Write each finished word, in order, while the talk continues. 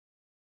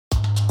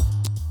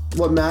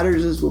What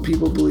matters is will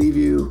people believe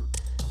you,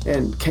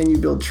 and can you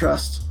build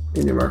trust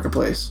in your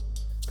marketplace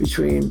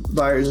between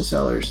buyers and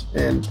sellers,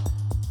 and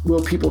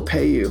will people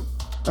pay you?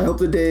 I hope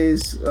the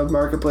days of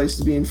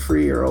marketplaces being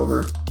free are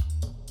over.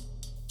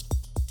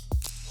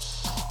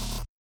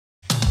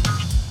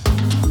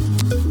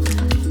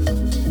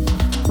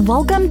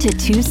 Welcome to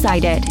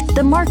Two-Sided,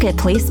 the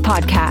Marketplace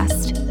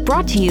podcast,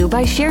 brought to you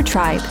by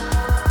ShareTribe.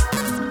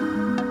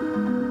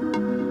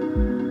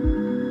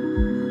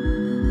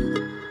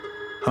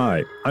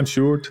 Hi, I'm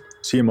Sjoerd,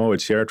 CMO at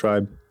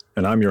ShareTribe,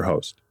 and I'm your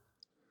host.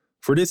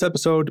 For this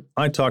episode,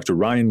 I talked to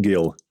Ryan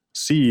Gill,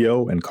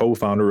 CEO and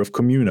co-founder of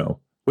Communo,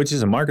 which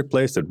is a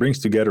marketplace that brings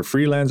together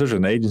freelancers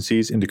and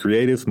agencies in the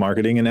creative,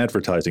 marketing, and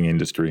advertising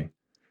industry.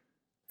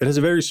 It has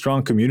a very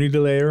strong community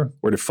layer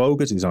where the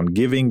focus is on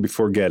giving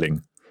before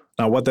getting.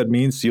 Now, what that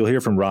means, you'll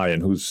hear from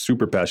Ryan, who's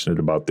super passionate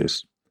about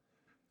this.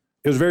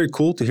 It was very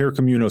cool to hear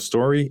Communo's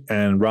story,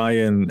 and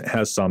Ryan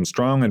has some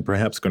strong and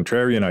perhaps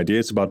contrarian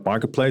ideas about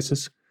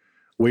marketplaces,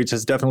 which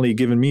has definitely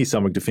given me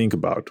something to think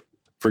about.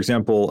 For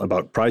example,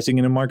 about pricing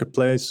in a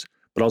marketplace,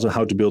 but also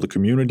how to build a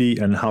community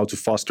and how to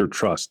foster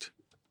trust.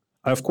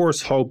 I, of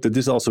course, hope that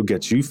this also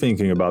gets you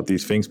thinking about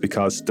these things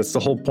because that's the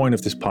whole point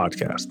of this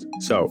podcast.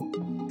 So,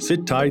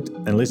 sit tight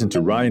and listen to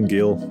Ryan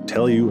Gill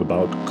tell you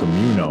about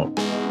Communo.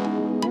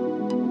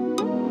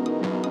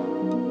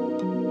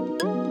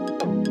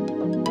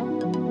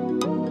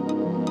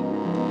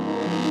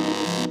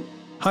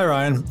 Hi,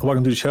 Ryan.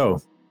 Welcome to the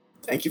show.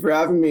 Thank you for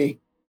having me.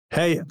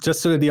 Hey,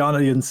 just so that the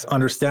audience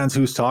understands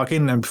who's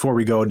talking, and before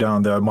we go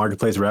down the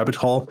marketplace rabbit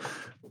hole,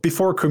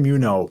 before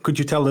Communo, could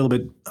you tell a little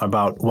bit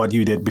about what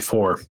you did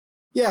before?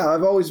 Yeah,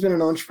 I've always been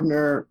an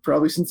entrepreneur,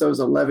 probably since I was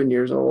 11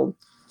 years old.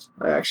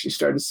 I actually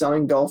started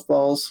selling golf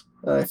balls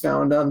that I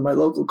found on my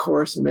local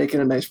course and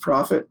making a nice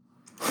profit.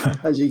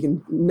 As you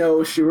can know,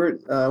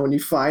 Sjoerd, when you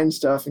find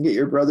stuff and get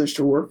your brothers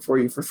to work for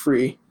you for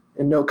free,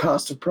 and no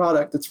cost of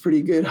product, it's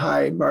pretty good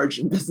high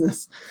margin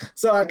business.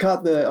 So I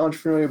caught the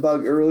entrepreneurial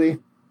bug early,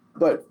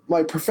 but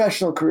my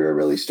professional career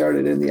really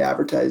started in the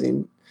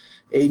advertising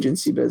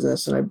agency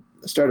business. And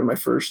I started my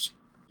first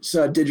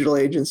digital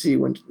agency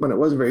when it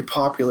wasn't very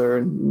popular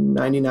in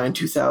 99,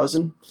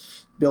 2000.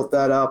 Built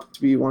that up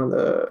to be one of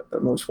the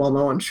most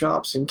well-known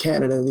shops in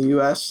Canada and the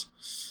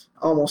US.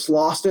 Almost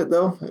lost it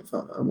though.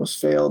 I almost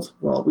failed.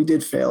 Well, we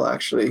did fail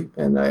actually.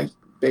 And I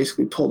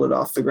basically pulled it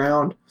off the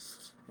ground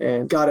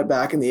and got it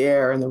back in the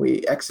air, and then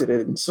we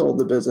exited and sold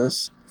the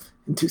business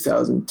in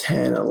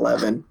 2010,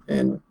 11.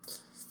 And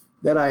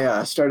then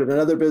I started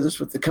another business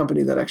with the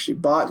company that actually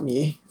bought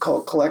me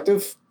called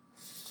Collective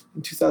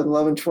in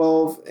 2011,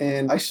 12,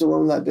 and I still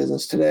own that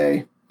business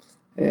today.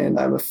 And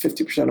I'm a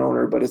 50%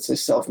 owner, but it's a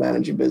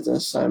self-managing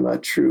business. I'm a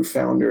true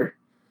founder.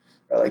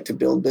 I like to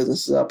build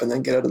businesses up and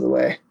then get out of the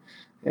way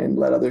and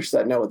let others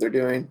that know what they're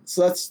doing.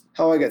 So that's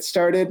how I got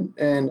started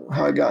and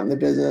how I got in the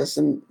business.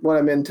 And what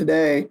I'm in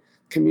today,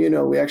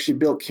 Communo, we actually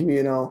built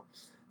Communo.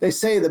 They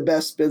say the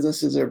best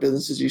businesses are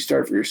businesses you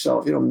start for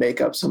yourself. You don't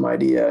make up some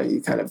idea.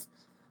 You kind of,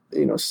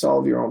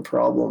 solve your own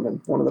problem.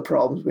 And one of the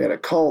problems, we had a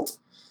cult.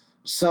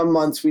 Some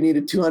months we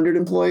needed 200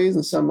 employees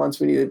and some months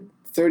we needed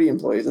 30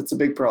 employees. That's a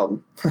big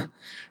problem,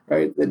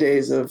 right? The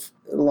days of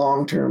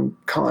long-term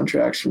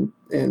contracts in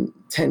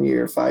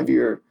 10-year,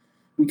 5-year,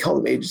 we call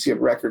them agency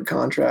of record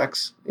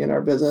contracts in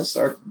our business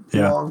are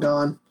long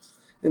gone.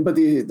 But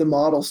the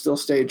model still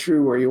stayed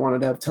true where you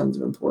wanted to have tons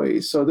of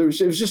employees. So it was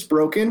just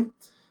broken.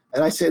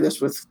 And I say this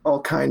with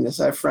all kindness.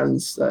 I have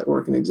friends that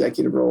work in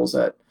executive roles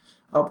at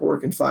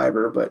Upwork and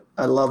Fiverr, but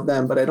I love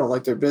them, but I don't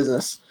like their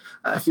business.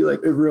 I feel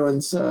like it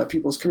ruins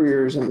people's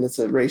careers and it's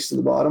a race to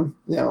the bottom.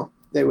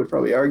 They would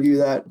probably argue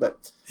that,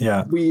 but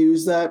we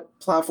use that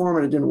platform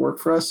and it didn't work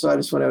for us. So I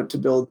just went out to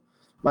build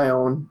my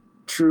own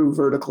true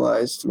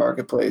verticalized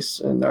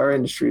marketplace. And our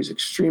industry is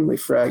extremely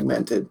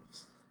fragmented.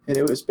 And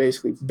it was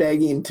basically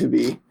begging to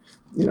be,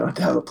 to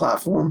have a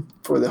platform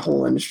for the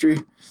whole industry.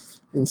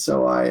 And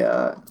so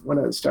I went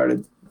out and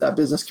started that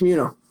business,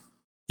 Communo.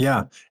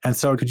 Yeah. And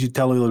so could you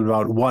tell a little bit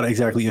about what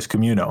exactly is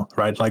Communo,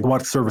 right? Like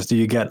what service do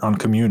you get on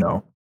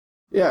Communo?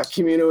 Yeah,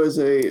 Communo is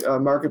a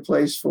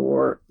marketplace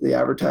for the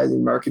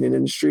advertising marketing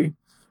industry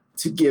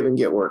to give and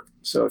get work.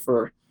 So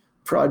for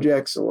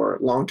projects or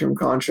long-term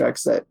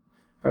contracts that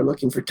are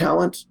looking for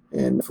talent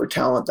and for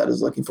talent that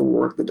is looking for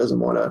work that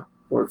doesn't want to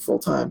work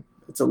full-time.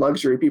 It's a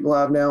luxury people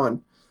have now,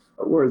 and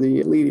we're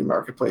the leading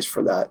marketplace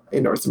for that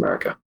in North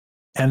America.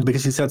 And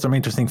because you said some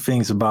interesting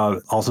things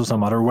about also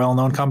some other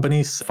well-known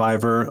companies,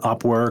 Fiverr,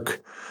 Upwork.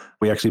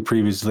 We actually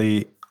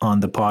previously on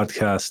the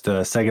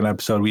podcast, second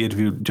episode, we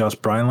interviewed Josh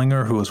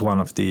Breinlinger, who was one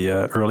of the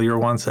earlier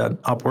ones at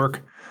Upwork.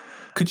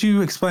 Could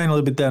you explain a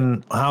little bit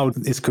then, how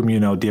is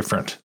Communo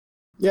different?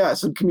 Yeah,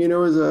 so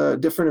Communo is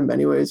different in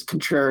many ways,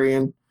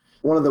 contrarian.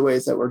 One of the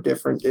ways that we're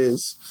different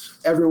is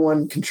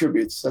everyone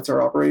contributes. That's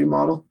our operating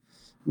model,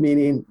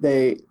 meaning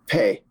they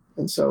pay.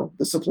 And so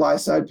the supply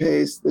side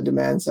pays, the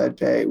demand side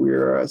pay.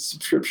 We're a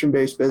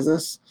subscription-based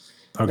business.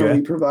 Okay. And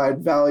we provide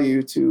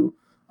value to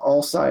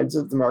all sides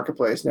of the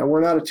marketplace. Now,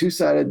 we're not a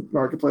two-sided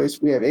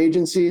marketplace. We have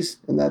agencies,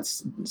 and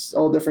that's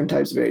all different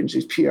types of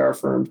agencies, PR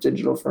firms,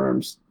 digital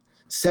firms,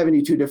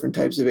 72 different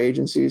types of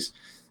agencies.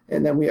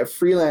 And then we have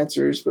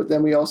freelancers, but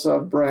then we also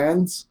have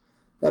brands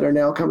that are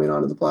now coming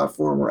onto the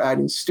platform. We're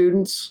adding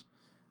students,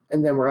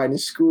 and then we're adding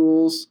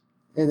schools,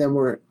 and then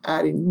we're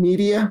adding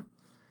media,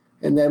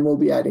 and then we'll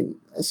be adding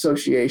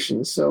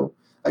associations. So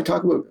I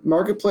talk about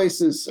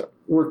marketplaces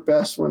work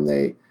best when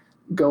they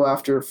go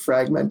after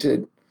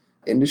fragmented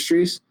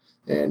industries,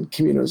 and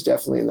Communo is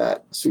definitely in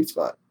that sweet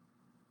spot.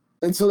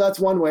 And so that's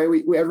one way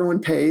we everyone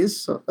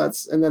pays. So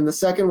and then the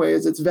second way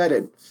is it's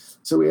vetted.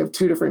 So we have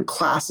two different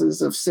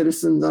classes of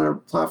citizens on our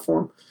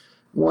platform.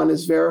 One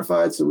is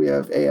verified. So we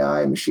have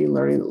AI, machine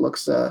learning that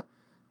looks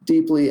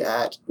deeply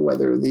at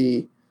whether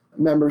the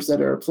members that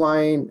are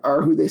applying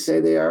are who they say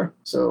they are.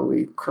 So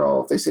we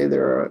crawl, if they say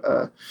they're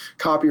a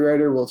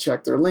copywriter, we'll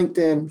check their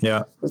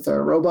LinkedIn with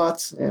our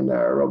robots, and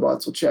our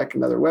robots will check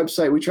another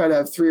website. We try to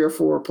have 3 or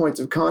 4 points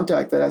of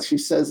contact that actually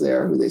says they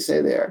are who they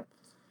say they are.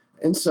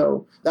 And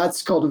so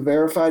that's called a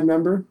verified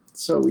member.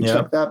 So we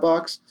check that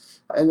box.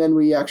 And then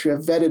we actually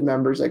have vetted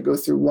members that go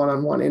through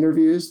one-on-one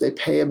interviews. They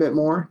pay a bit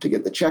more to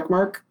get the check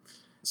mark.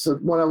 So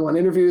one-on-one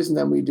interviews, and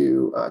then we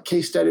do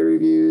case study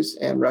reviews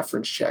and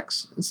reference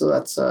checks. And so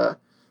that's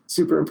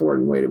super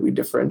important way that we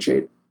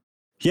differentiate.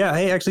 Yeah,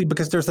 hey, actually,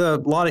 because there's a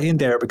lot in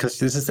there, because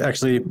this is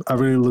actually, I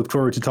really look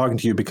forward to talking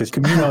to you, because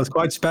Communo is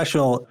quite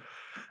special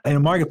in a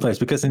marketplace,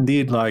 because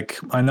indeed, like,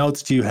 I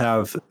noticed you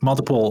have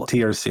multiple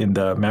tiers in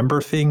the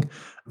member thing,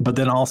 but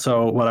then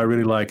also what I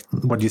really like,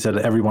 what you said,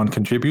 everyone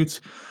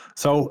contributes.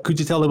 So could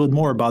you tell a little bit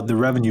more about the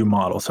revenue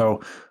model?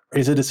 So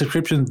is it a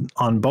subscription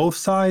on both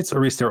sides,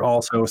 or is there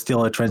also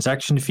still a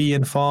transaction fee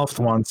involved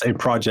once a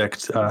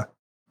project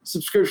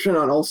subscription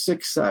on all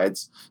 6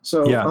 sides.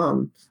 So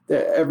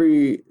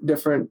every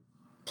different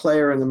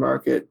player in the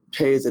market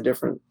pays a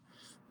different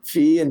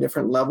fee and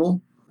different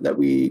level that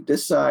we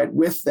decide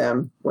with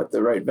them what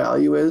the right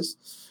value is.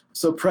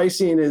 So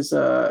pricing is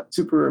a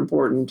super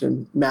important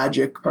and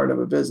magic part of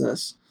a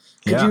business.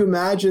 Could you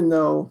imagine,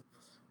 though,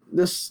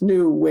 this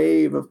new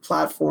wave of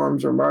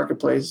platforms or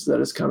marketplaces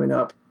that is coming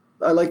up?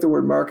 I like the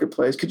word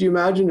marketplace. Could you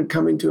imagine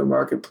coming to a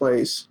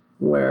marketplace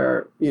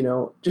where,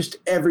 just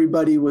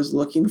everybody was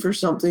looking for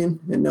something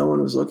and no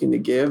one was looking to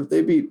give?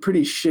 They'd be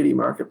pretty shitty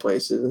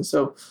marketplaces. And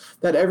so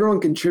that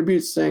everyone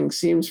contributes thing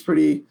seems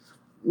pretty,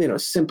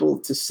 simple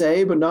to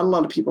say, but not a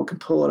lot of people can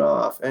pull it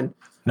off. And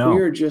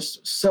we are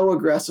just so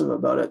aggressive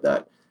about it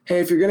that, hey,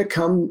 if you're going to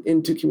come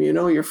into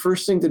Communo, your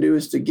first thing to do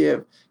is to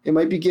give. It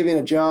might be giving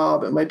a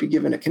job. It might be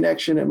giving a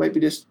connection. It might be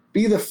just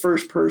be the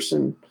first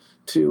person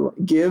to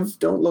give.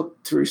 Don't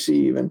look to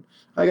receive. And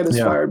I got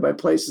inspired by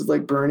places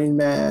like Burning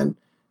Man.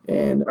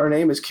 And our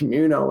name is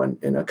Communo,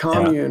 and in a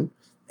commune,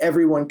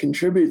 everyone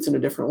contributes in a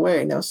different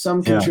way. Now,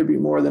 some contribute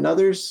more than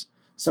others.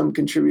 Some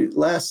contribute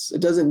less. It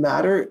doesn't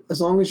matter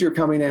as long as you're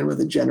coming in with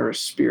a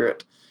generous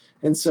spirit.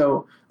 And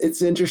so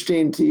it's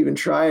interesting to even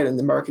try it in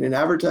the marketing and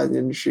advertising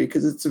industry,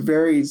 because it's a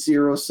very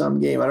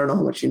zero-sum game. I don't know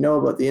how much you know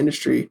about the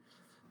industry.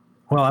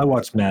 Well, I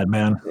watch Mad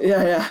Men.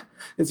 Yeah.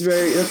 That's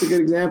a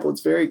good example.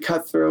 It's very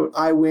cutthroat.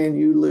 I win,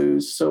 you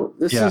lose. So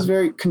this is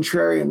very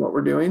contrarian what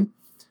we're doing.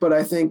 But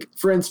I think,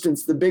 for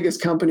instance, the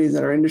biggest companies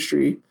in our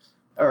industry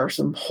are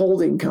some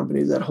holding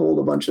companies that hold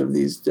a bunch of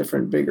these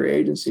different bigger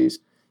agencies.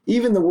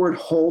 Even the word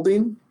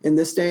holding in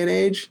this day and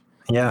age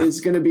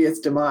is going to be its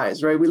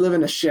demise, right? We live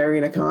in a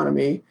sharing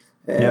economy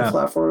and a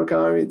platform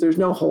economy. There's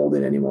no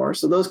holding anymore.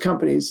 So those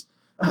companies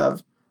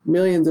have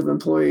millions of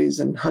employees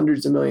and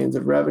hundreds of millions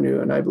of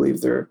revenue, and I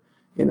believe they're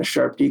in a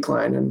sharp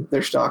decline, and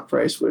their stock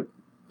price would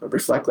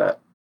reflect that.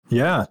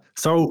 Yeah.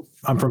 So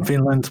I'm from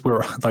Finland.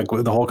 We're like,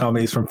 the whole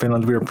company is from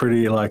Finland. We're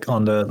pretty like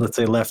on the, let's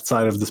say, left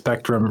side of the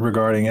spectrum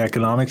regarding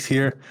economics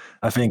here.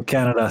 I think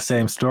Canada,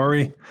 same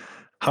story.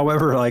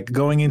 However, like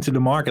going into the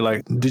market,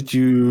 like, did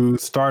you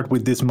start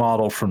with this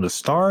model from the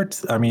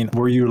start? I mean,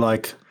 were you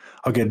like,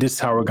 okay, this is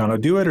how we're going to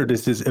do it, or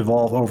does this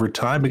evolve over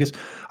time? Because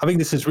I think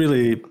this is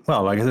really,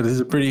 well, like I said, this is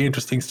a pretty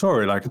interesting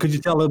story. Like, could you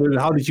tell a little bit,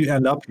 how did you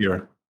end up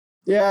here?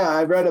 Yeah,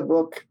 I read a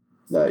book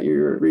that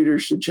your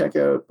readers should check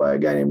out by a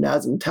guy named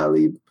Nazim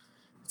Taleb.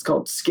 It's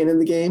called Skin in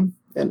the Game.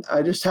 And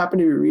I just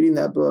happened to be reading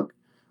that book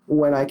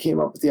when I came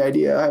up with the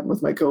idea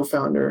with my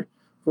co-founder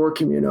for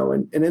Communo.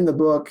 And in the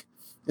book,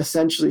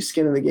 essentially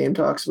Skin in the Game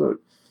talks about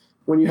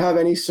when you have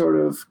any sort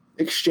of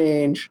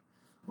exchange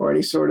or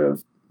any sort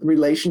of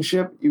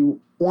relationship, you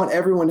want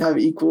everyone to have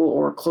equal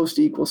or close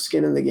to equal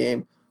skin in the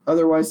game.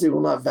 Otherwise, they will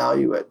not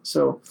value it.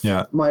 So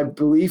my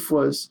belief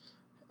was,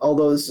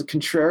 although this is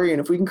contrarian,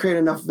 if we can create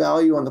enough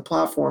value on the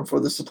platform for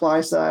the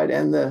supply side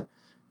and the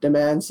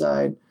demand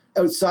side,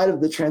 outside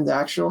of the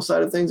transactional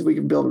side of things, we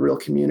can build a real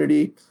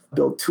community,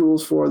 build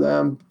tools for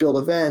them, build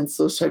events,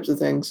 those types of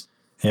things.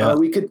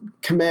 We could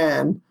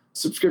command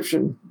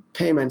subscription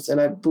payments. And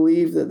I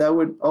believe that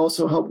would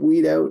also help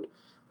weed out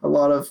a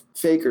lot of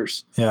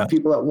fakers,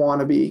 people that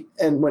want to be.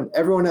 And when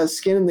everyone has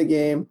skin in the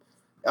game,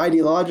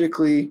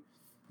 ideologically,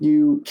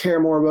 you care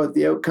more about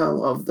the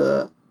outcome of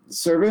the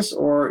service,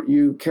 or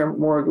you care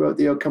more about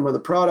the outcome of the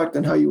product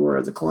and how you were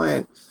as a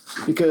client,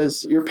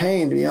 because you're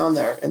paying to be on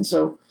there. And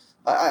so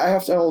I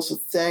have to also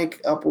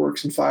thank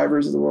Upworks and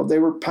Fiverrs of the world. They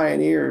were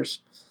pioneers,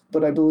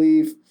 but I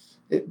believe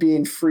it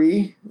being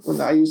free, when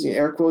I use the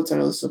air quotes, I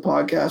know this is a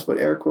podcast, but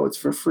air quotes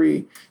for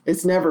free,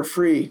 it's never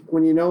free.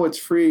 When you know it's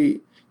free,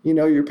 you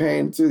know you're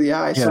paying through the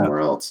eye somewhere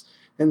else.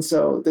 And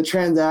so the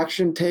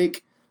transaction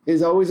take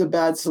is always a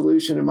bad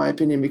solution, in my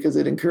opinion, because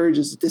it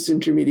encourages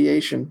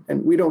disintermediation.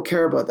 And we don't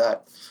care about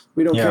that.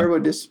 We don't care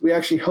about this. We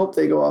actually hope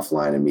they go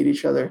offline and meet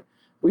each other.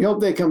 We hope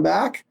they come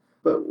back,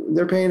 but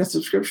they're paying a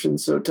subscription.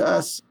 So to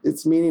us,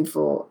 it's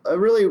meaningful.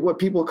 Really what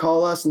people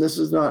call us, and this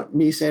is not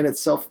me saying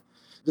it's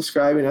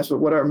self-describing us, but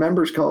what our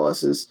members call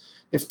us is,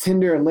 if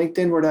Tinder and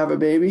LinkedIn were to have a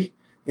baby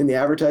in the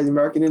advertising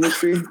marketing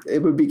industry,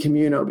 it would be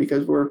Communo,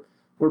 because we're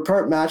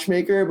part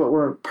matchmaker, but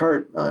we're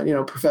part,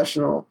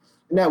 professional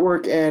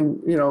network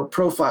and,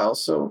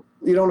 profiles. So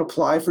you don't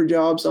apply for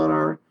jobs on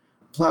our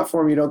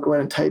platform. You don't go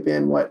in and type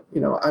in what,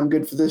 I'm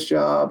good for this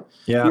job.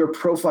 Yeah. Your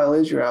profile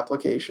is your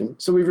application.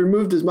 So we've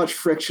removed as much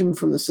friction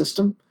from the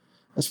system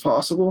as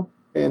possible.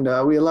 And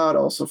we allowed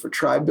also for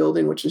tribe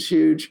building, which is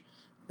huge.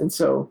 And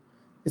so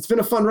it's been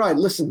a fun ride.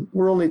 Listen,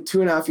 we're only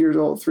 2.5 years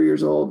old, 3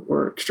 years old.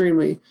 We're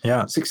extremely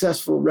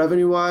successful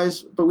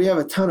revenue-wise, but we have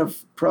a ton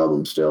of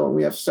problems still, and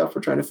we have stuff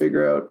we're trying to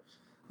figure out.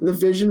 The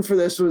vision for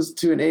this was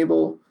to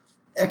enable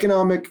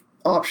economic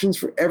options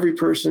for every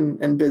person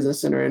and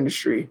business in our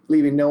industry,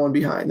 leaving no one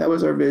behind. That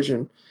was our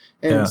vision.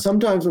 And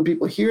sometimes when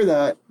people hear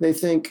that, they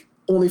think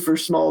only for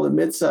small to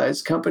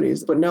mid-sized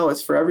companies, but no,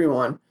 it's for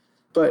everyone.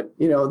 But,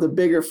 the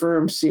bigger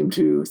firms seem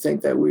to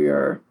think that we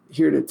are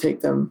here to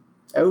take them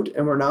out,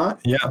 and we're not.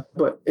 Yeah.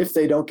 But if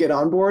they don't get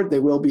on board, they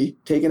will be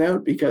taken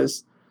out,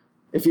 because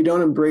if you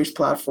don't embrace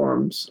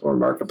platforms or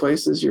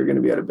marketplaces, you're going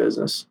to be out of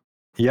business.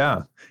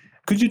 Yeah.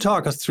 Could you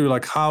talk us through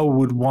how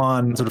would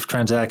one sort of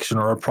transaction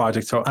or a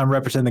project? So I'm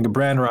representing a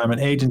brand, or I'm an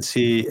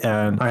agency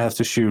and I have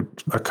to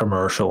shoot a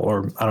commercial,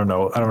 or I don't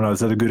know. Is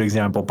that a good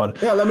example?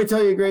 But yeah, let me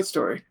tell you a great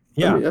story.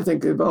 Yeah. I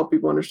think it'll help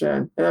people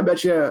understand. And I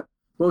bet you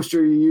most of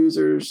your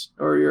users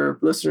or your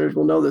listeners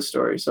will know this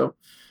story. So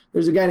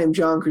there's a guy named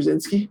John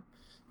Krasinski.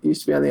 He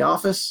used to be on The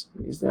Office.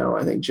 He's now,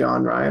 I think,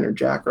 John Ryan or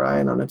Jack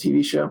Ryan on a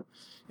TV show.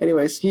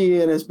 Anyways, he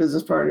and his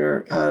business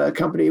partner had a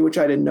company, which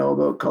I didn't know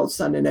about, called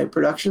Sunday Night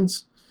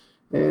Productions.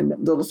 And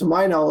to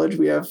my knowledge,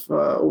 we have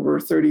over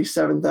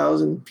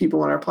 37,000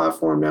 people on our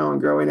platform now, and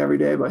growing every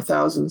day by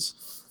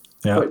thousands.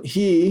 Yeah. But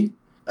he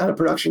had a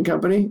production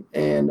company,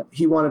 and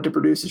he wanted to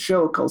produce a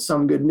show called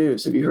Some Good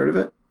News. Have you heard of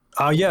it?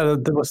 Yeah,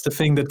 that was the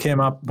thing that came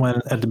up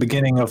at the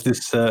beginning of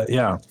this.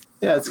 Yeah,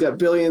 it's got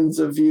billions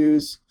of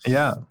views.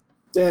 Yeah.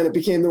 And it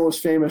became the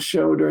most famous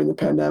show during the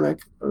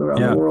pandemic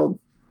around the world.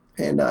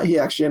 And he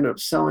actually ended up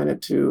selling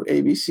it to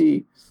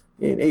ABC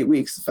in 8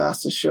 weeks, the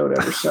fastest show to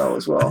ever sell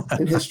as well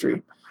in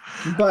history.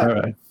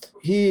 But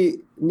he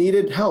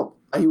needed help.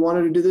 He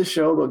wanted to do this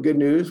show about good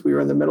news. We were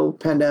in the middle of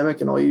the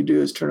pandemic, and all you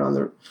do is turn on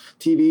the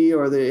TV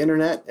or the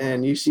internet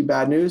and you see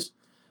bad news.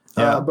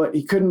 But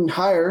he couldn't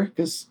hire,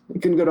 because he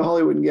couldn't go to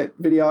Hollywood and get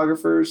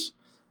videographers,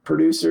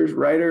 producers,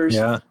 writers,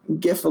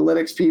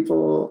 GIF-alytics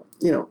people,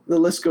 the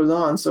list goes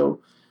on. So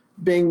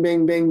bing,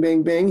 bing, bing,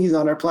 bing, bing. He's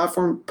on our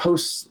platform,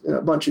 posts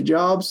a bunch of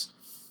jobs.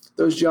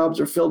 Those jobs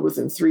are filled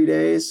within 3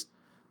 days.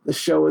 The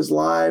show is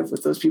live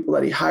with those people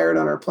that he hired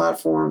on our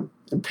platform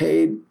and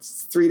paid.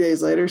 3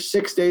 days later,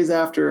 6 days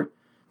after,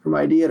 from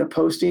idea to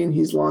posting,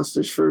 he's launched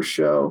his first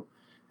show,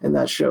 and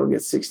that show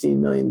gets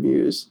 16 million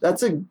views.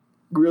 That's a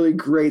really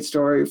great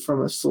story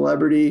from a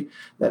celebrity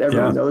that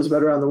everyone knows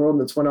about around the world,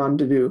 and that's went on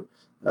to do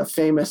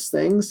famous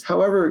things.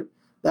 However,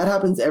 that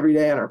happens every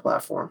day on our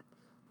platform,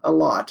 a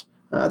lot.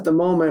 At the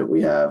moment,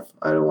 we have,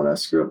 I don't want to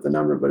screw up the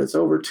number, but it's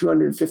over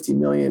 $250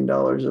 million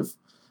of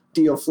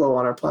deal flow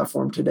on our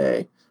platform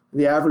today.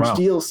 The average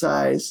deal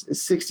size is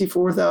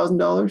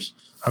 $64,000.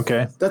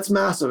 Okay. That's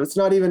massive. It's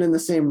not even in the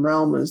same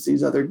realm as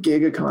these other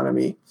gig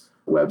economy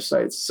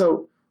websites.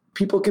 So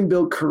people can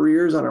build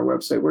careers on our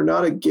website. We're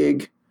not a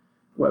gig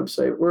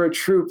website. We're a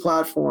true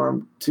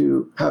platform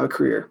to have a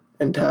career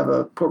and to have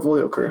a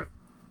portfolio career.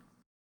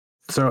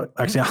 So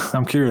actually,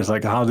 I'm curious,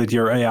 how did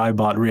your AI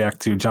bot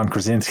react to John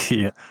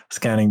Krasinski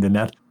scanning the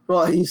net?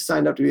 Well, he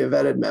signed up to be a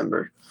vetted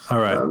member. All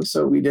right.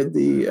 So we did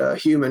the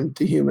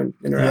human-to-human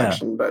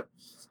interaction, but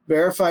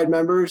verified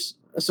members.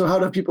 So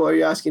are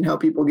you asking how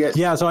people get?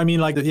 Yeah. So I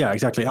mean,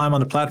 exactly. I'm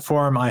on the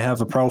platform. I have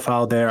a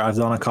profile there. I've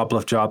done a couple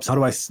of jobs. How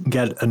do I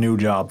get a new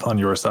job on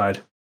your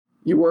side?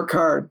 You work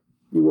hard.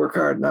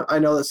 Now, I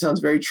know that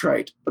sounds very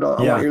trite, but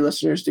I want your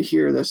listeners to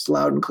hear this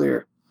loud and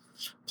clear.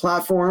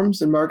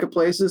 Platforms and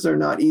marketplaces are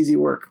not easy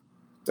work.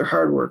 They're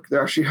hard work.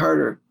 They're actually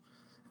harder.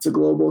 It's a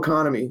global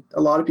economy.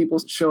 A lot of people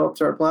show up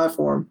to our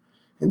platform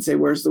and say,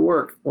 where's the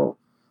work? Well,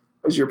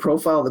 is your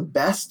profile the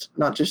best?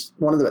 Not just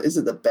is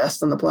it the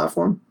best on the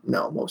platform?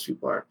 No, most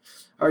people aren't.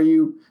 Are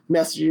you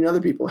messaging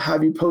other people?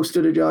 Have you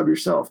posted a job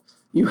yourself?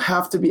 You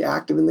have to be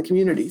active in the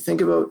community.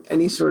 Think about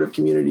any sort of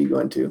community you go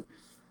into.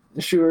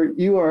 Sure,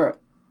 you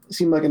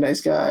seem like a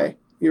nice guy.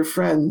 your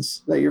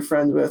friends that you're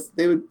friends with,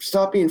 they would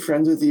stop being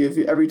friends with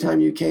you every time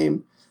you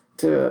came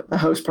to a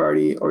house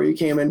party or you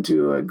came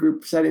into a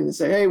group setting and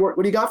say, hey, what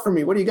do you got for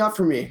me? What do you got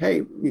for me?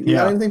 Hey, you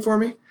got anything for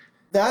me?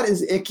 That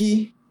is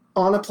icky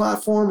on a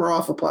platform or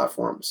off a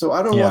platform. So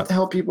I don't know what the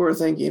hell people are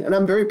thinking. And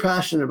I'm very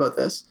passionate about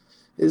this,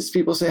 is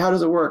people say, how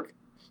does it work?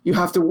 You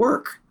have to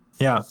work.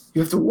 Yeah.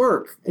 You have to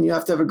work, and you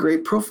have to have a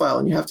great profile,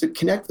 and you have to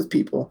connect with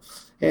people.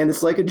 And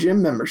it's like a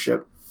gym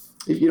membership.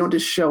 If you don't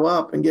just show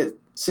up and get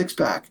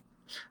six-pack,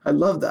 I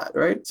love that,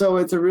 right? So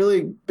it's a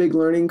really big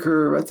learning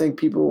curve. I think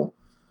people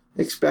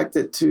expect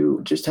it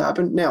to just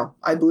happen. Now,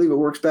 I believe it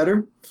works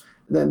better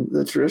than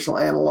the traditional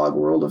analog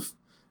world of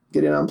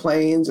getting on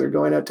planes or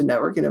going out to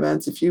networking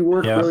events. If you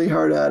work really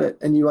hard at it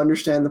and you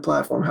understand the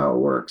platform, how it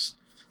works.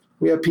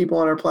 We have people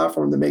on our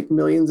platform that make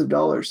millions of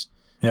dollars.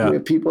 Yeah. We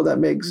have people that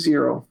make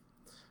zero.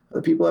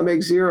 The people that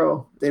make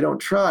zero, they don't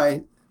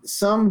try.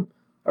 Some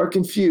are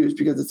confused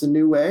because it's a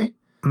new way.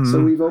 Mm-hmm.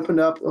 So we've opened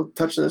up, I'll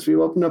touch on this, we've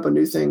opened up a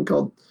new thing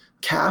called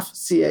CAF,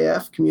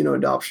 C-A-F, Communal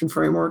Adoption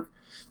Framework.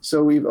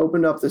 So we've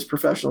opened up this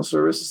professional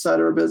services side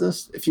of our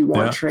business. If you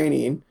want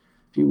training,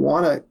 if you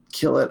want to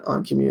kill it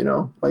on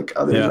Communo like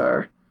others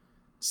are,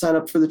 sign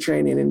up for the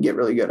training and get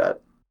really good at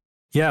it.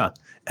 Yeah.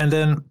 And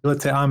then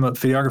let's say I'm a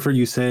videographer,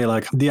 you say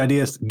like the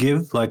idea is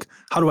give, like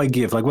how do I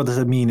give? Like what does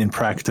it mean in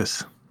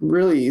practice?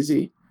 Really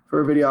easy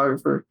for a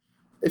videographer.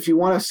 If you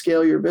want to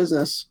scale your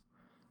business,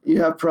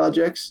 you have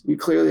projects, you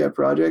clearly have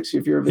projects.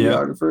 If you're a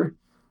videographer,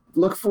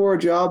 look for a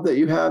job that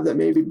you have that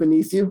may be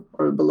beneath you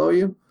or below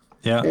you.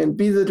 Yeah. And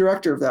be the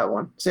director of that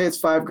one. Say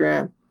it's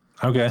 $5,000.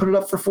 Okay. Put it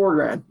up for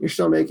 $4,000. You're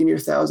still making your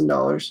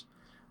 $1,000.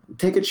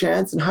 Take a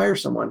chance and hire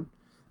someone.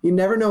 You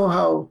never know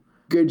how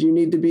good you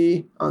need to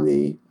be on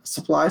the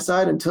supply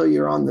side until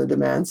you're on the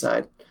demand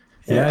side.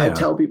 And I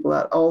tell people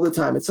that all the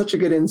time. It's such a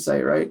good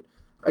insight, right?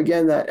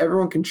 Again, that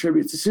everyone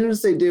contributes. As soon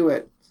as they do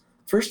it,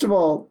 first of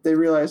all, they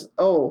realize,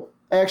 oh,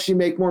 I actually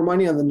make more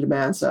money on the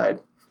demand side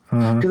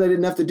because I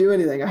didn't have to do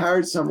anything. I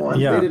hired someone.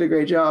 They did a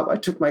great job. I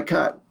took my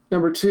cut.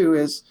 Number two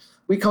is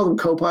we call them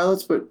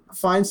co-pilots, but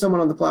find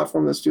someone on the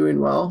platform that's doing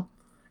well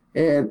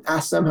and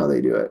ask them how they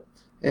do it.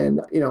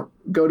 And,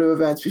 go to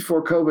events.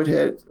 Before COVID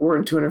hit, we're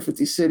in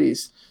 250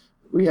 cities.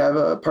 We have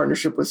a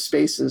partnership with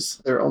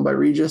Spaces. They're owned by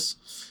Regis.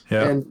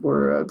 Yeah. And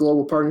we're a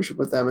global partnership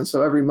with them. And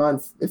so every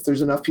month, if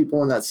there's enough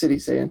people in that city,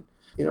 say in,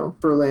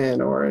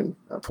 Berlin or in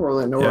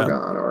Portland, Oregon,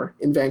 or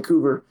in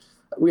Vancouver,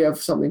 we have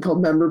something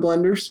called member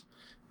blenders.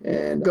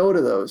 And go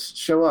to those,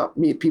 show up,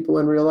 meet people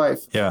in real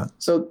life. Yeah.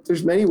 So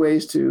there's many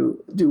ways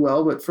to do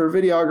well, but for a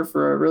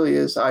videographer, it really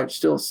is, I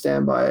still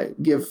stand by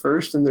give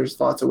first, and there's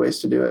lots of ways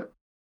to do it.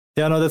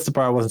 Yeah, no, that's the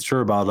part I wasn't sure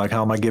about, like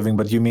how am I giving?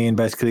 But you mean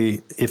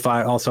basically if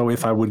I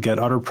would get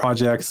other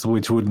projects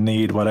which would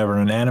need whatever,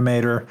 an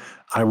animator,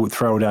 I would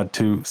throw that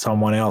to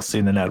someone else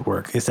in the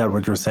network. Is that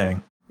what you're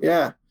saying?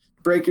 Yeah.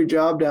 Break your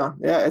job down.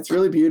 Yeah, it's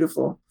really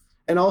beautiful.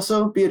 And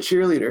also be a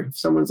cheerleader. If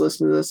someone's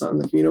listening to this on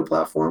the Communo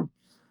platform,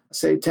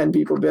 say 10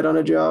 people bid on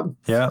a job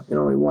and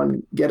only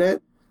one get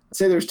it.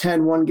 Say there's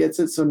 10, one gets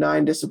it, so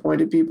 9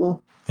 disappointed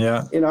people.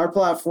 Yeah. In our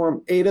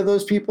platform, 8 of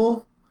those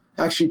people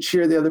actually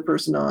cheer the other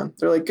person on.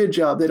 They're like, good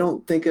job. They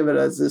don't think of it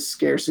as this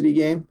scarcity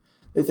game.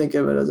 They think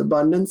of it as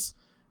abundance.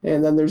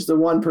 And then there's the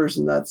one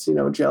person that's,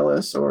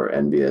 jealous or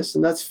envious,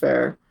 and that's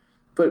fair.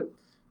 But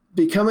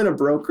becoming a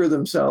broker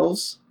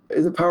themselves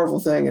is a powerful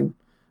thing. And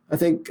I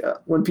think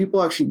when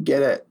people actually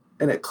get it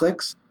and it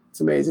clicks,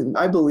 it's amazing.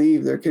 I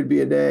believe there could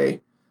be a day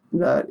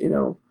that,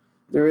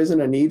 there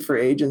isn't a need for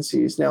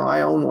agencies. Now,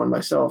 I own one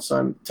myself, so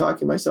I'm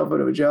talking myself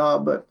out of a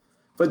job, but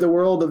the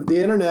world of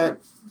the internet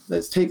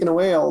that's taken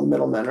away all the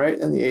middlemen, right?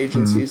 And the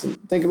agencies. And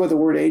think about the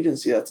word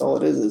agency. That's all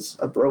it is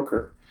a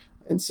broker.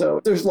 And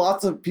so there's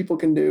lots of people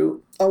can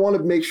do. I want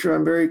to make sure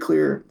I'm very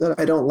clear that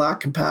I don't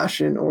lack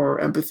compassion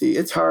or empathy.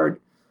 It's hard.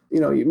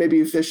 Maybe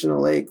you fish in a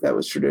lake that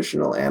was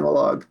traditional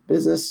analog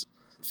business.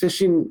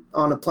 Fishing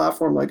on a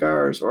platform like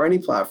ours, or any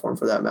platform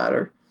for that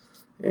matter,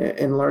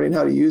 and learning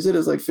how to use it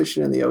is like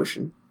fishing in the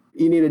ocean.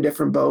 You need a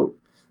different boat.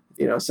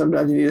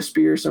 Sometimes you need a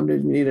spear,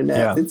 sometimes you need a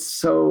net. Yeah. It's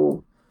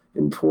so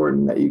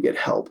important that you get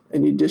help,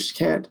 and you just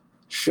can't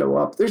show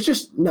up. There's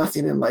just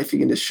nothing in life you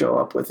can just show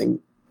up with and,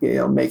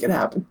 make it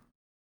happen.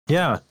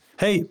 Yeah.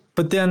 Hey,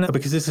 but then,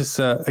 because this is,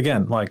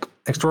 again, like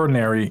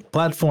extraordinary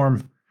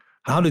platform,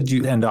 how did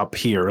you end up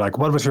here? Like,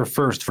 what was your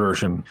first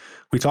version?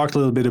 We talked a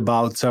little bit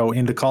about, so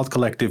in the Cult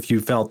Collective, you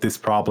felt this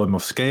problem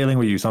of scaling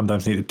where you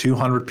sometimes needed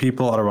 200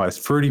 people, otherwise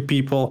 30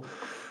 people.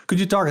 Could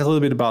you talk a little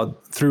bit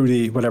about through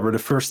the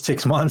first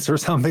 6 months or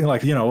something?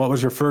 Like, what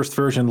was your first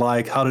version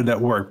like? How did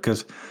that work?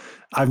 Because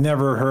I've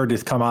never heard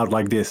it come out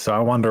like this. So I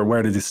wonder,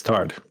 where did it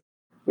start?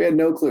 We had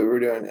no clue what we were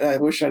doing. And I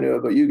wish I knew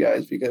about you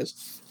guys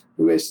because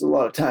we wasted a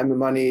lot of time and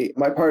money.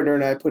 My partner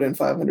and I put in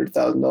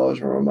 $500,000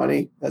 of our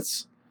money.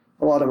 That's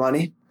a lot of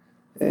money.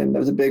 And that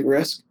was a big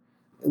risk.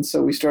 And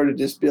so we started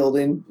just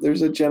building.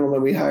 There's a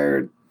gentleman we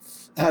hired,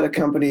 had a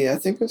company, I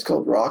think it was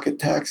called Rocket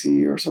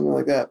Taxi or something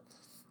like that.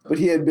 But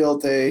he had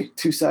built a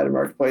 2-sided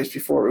marketplace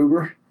before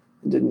Uber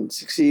and didn't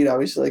succeed,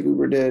 obviously, like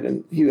Uber did.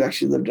 And he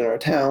actually lived in our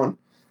town.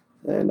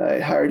 and I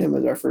hired him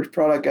as our first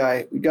product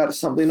guy. We got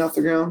something off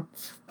the ground.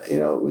 It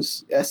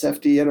was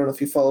SFD. I don't know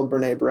if you follow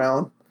Brene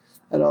Brown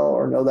at all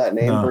or know that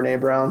name, No. Brene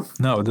Brown.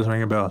 No, it doesn't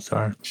ring a bell.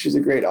 Sorry. She's a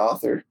great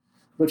author,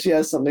 but she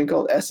has something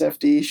called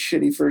SFD,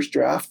 shitty first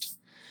draft.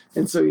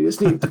 And so you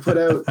just need to put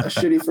out a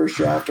shitty first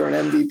draft or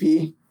an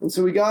MVP. And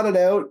so we got it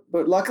out,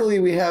 but luckily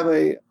we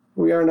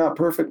are not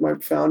perfect, my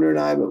founder and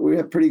I, but we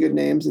have pretty good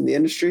names in the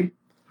industry.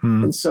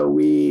 And so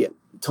we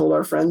told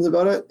our friends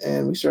about it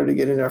and we started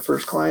getting our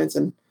first clients.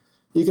 And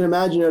you can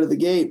imagine out of the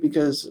gate,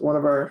 because one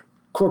of our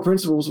core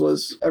principles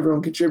was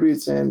everyone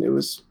contributes, and it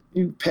was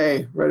you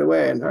pay right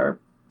away, and our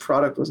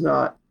product was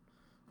not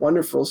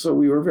wonderful. So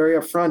we were very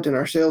upfront in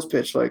our sales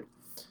pitch, like,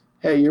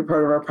 hey, you're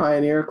part of our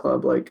pioneer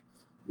club. Like,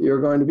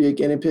 you're going to be a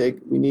guinea pig.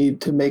 We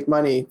need to make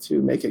money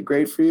to make it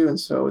great for you. And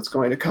so it's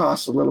going to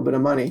cost a little bit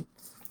of money.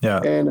 Yeah.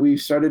 And we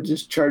started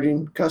just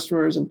charging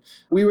customers, and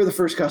we were the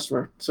first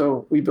customer.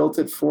 So we built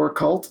it for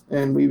Cult,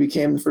 and we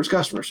became the first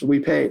customer. So we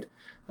paid.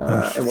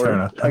 And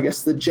we're, I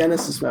guess, the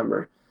Genesis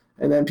member.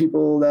 And then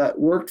people that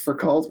worked for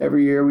Cult,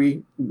 every year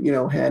we,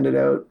 handed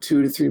out $2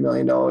 to $3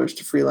 million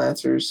to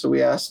freelancers. So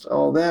we asked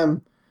all of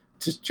them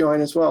to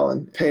join as well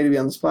and pay to be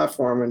on this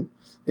platform and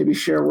maybe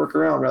share work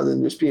around rather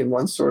than just being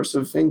one source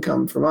of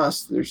income from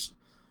us. There's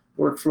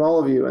work from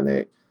all of you.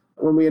 And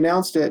when we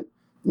announced it,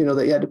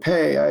 that you had to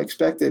pay, I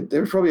expected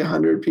there was probably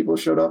 100 people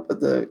showed up at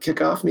the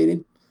kickoff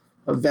meeting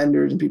of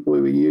vendors and people we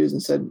would use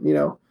and said,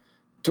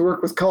 to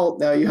work with Cult,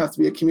 now you have to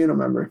be a Communo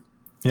member.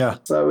 Yeah.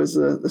 So that was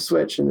the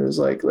switch. And it was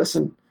like,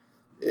 listen,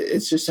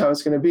 it's just how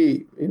it's going to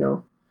be,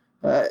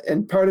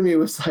 and part of me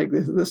was like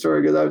the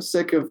story, because I was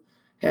sick of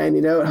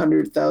handing out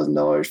 $100,000,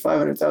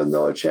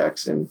 $500,000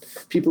 checks and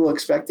people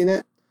expecting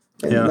it.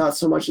 And not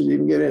so much as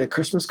even getting a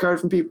Christmas card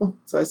from people.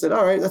 So I said,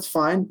 all right, that's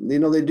fine. They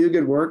do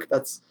good work.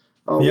 That's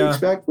all we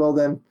expect. Well,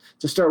 then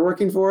to start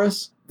working for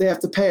us, they have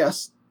to pay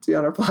us to be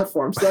on our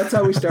platform. So that's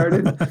how we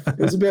started. It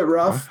was a bit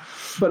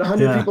rough, but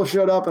 100 people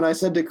showed up. And I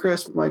said to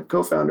Chris, my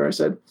co-founder, I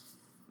said,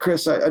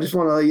 Chris, I just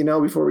want to let you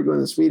know before we go in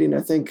this meeting, I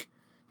think,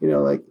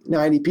 like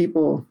 90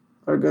 people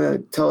are going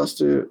to tell us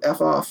to F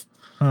off.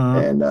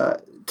 And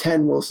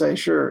 10 will say,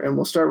 sure. And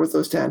we'll start with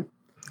those 10.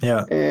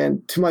 Yeah.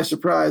 And to my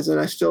surprise, and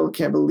I still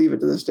can't believe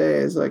it to this day,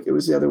 is like it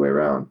was the other way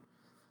around.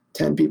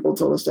 10 people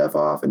told us to F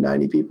off and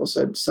 90 people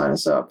said, sign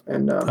us up.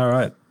 And all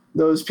right.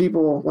 Those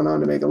people went on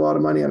to make a lot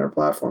of money on our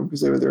platform because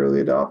they were the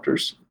early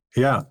adopters.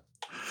 Yeah.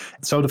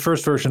 So the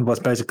first version was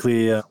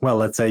basically,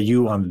 let's say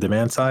you on the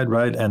demand side,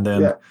 right? And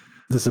then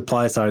the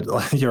supply side,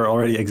 your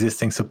already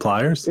existing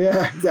suppliers.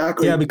 Yeah,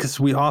 exactly. Yeah,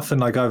 because we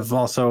often, I've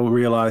also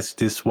realized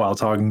this while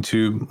talking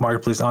to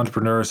marketplace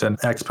entrepreneurs and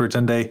experts,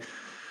 and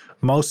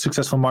most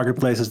successful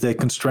marketplaces, they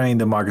constrain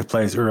the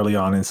marketplace early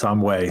on in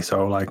some way.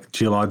 So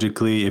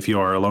geologically, if you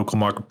are a local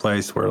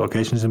marketplace where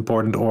location is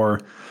important,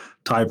 or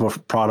type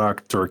of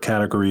product or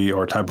category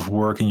or type of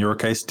work in your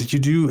case. Did you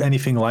do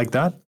anything like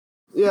that?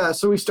 Yeah,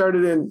 so we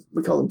started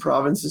we call them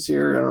provinces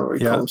here. I don't know what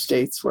you call them,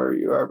 states where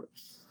you are.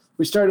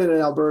 We started in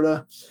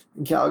Alberta,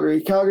 in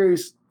Calgary.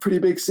 Calgary's a pretty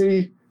big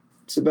city.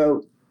 It's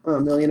about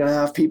 1.5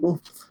 million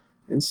people.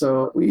 And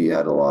so we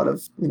had a lot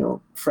of,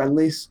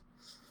 friendlies.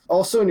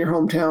 Also in your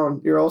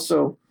hometown, you're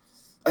also,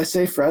 I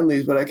say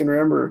friendlies, but I can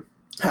remember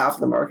half of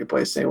the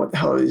marketplace saying, what the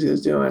hell are these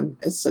guys doing?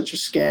 It's such a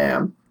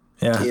scam.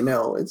 Yeah.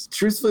 It's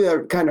truthfully,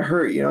 that kind of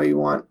hurt. You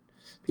want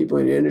people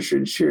in the industry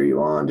to cheer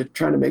you on, to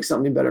trying to make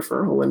something better for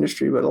our whole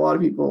industry. But a lot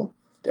of people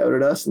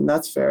doubted us, and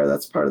that's fair.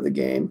 That's part of the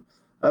game.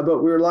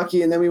 But we were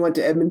lucky. And then we went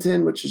to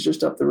Edmonton, which is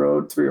just up the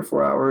road, 3 or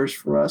 4 hours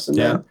from us. And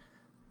then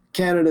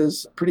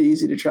Canada's pretty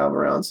easy to travel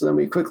around. So then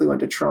we quickly went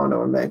to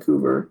Toronto and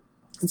Vancouver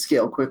and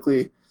scaled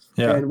quickly.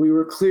 Yeah. And we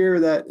were clear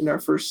that in our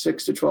first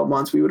 6 to 12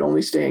 months, we would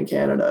only stay in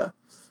Canada.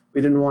 We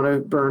didn't want to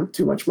burn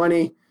too much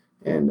money,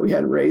 and we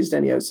hadn't raised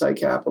any outside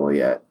capital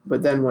yet.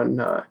 But then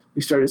when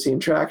we started seeing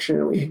traction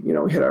and we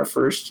hit our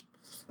first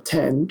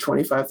 10,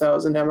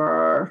 25,000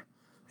 MRR,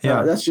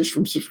 that's just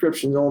from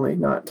subscriptions only,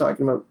 not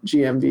talking about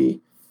GMV.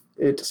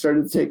 It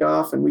started to take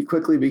off, and we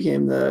quickly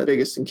became the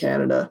biggest in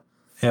Canada.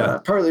 Yeah.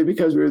 Partly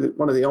because we were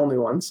one of the only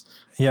ones.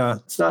 Yeah.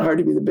 It's not hard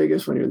to be the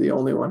biggest when you're the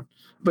only one.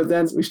 But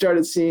then we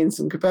started seeing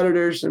some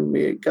competitors, and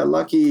we got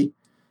lucky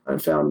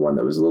and found one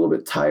that was a little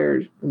bit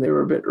tired, and they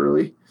were a bit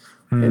early.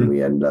 Mm-hmm. And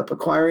we ended up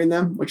acquiring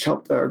them, which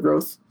helped our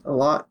growth a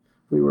lot.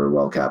 We were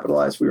well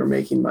capitalized. We were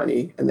making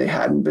money, and they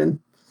hadn't been,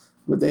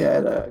 but they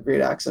had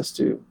great access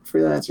to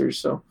freelancers.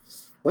 So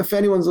if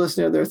anyone's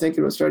listening out there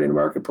thinking about starting a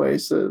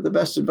marketplace, the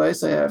best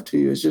advice I have to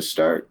you is just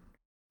start.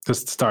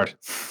 Just start.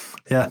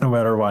 Yeah, no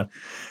matter what.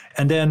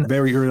 And then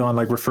very early on,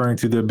 referring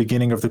to the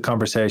beginning of the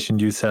conversation,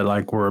 you said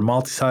we're a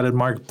multi-sided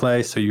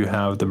marketplace. So you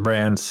have the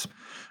brands.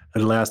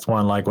 The last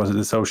one, was it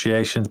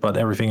associations, but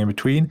everything in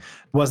between.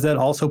 Was that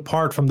also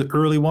part from the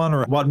early one,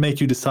 or what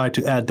made you decide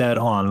to add that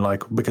on?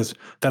 Because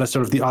that is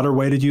sort of the other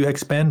way that you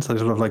expand, so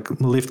sort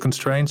of lift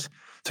constraints.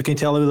 So can you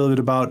tell a little bit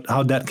about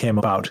how that came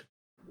about?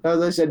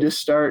 As I said, just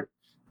start.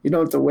 You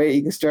don't have to wait.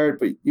 You can start,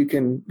 but you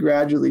can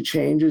gradually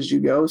change as you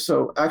go.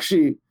 So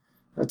actually,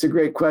 that's a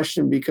great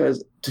question,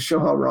 because to show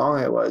how wrong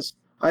I was,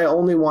 I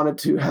only wanted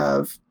to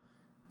have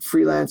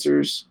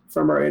freelancers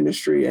from our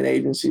industry and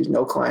agencies,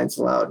 no clients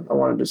allowed. I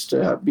wanted us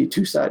to be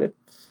two-sided,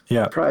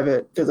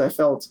 private, because I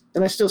felt,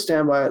 and I still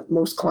stand by it,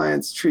 most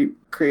clients treat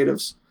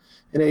creatives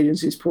and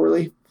agencies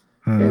poorly.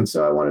 And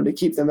so I wanted to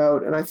keep them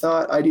out. And I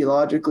thought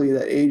ideologically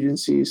that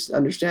agencies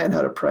understand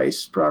how to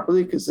price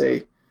properly because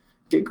they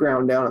get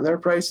ground down on their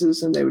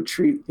prices, and they would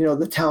treat,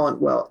 the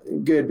talent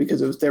good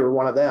because they were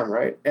one of them,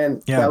 right?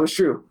 And that was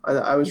true.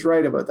 I was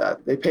right about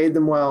that. They paid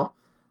them well.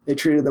 They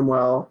treated them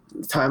well.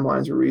 The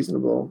timelines were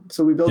reasonable.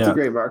 So we built a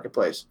great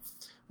marketplace.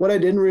 What I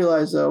didn't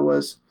realize, though,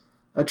 was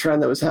a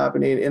trend that was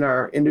happening in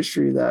our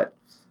industry that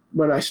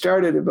when I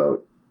started,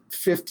 about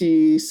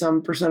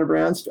 50% of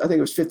brands, I think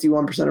it was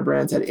 51% of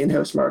brands had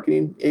in-house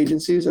marketing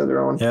agencies or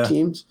their own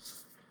teams.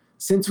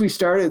 Since we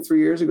started 3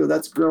 years ago,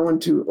 that's grown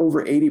to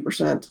over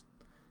 80%.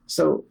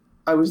 So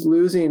I was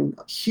losing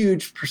a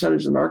huge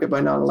percentage of the market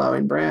by not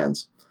allowing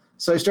brands.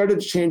 So I started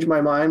to change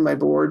my mind. My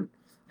board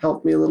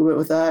helped me a little bit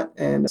with that,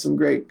 and some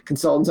great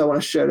consultants. I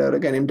want to shout out a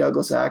guy named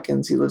Douglas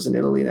Atkins. He lives in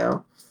Italy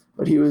now,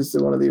 but he was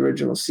one of the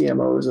original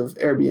CMOs of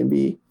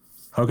Airbnb.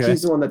 Okay.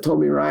 He's the one that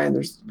told me, Ryan,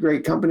 there's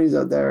great companies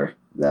out there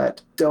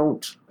that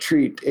don't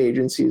treat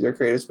agencies or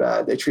creatives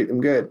bad. They treat them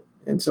good.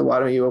 And so why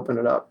don't you open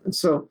it up? And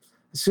so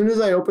as soon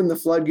as I opened the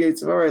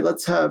floodgates of, all right,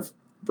 let's have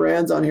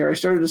brands on here, I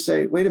started to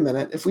say, wait a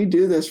minute, if we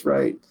do this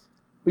right,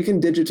 we can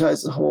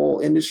digitize the whole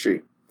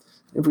industry.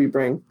 If we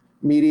bring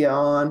media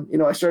on,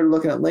 I started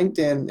looking at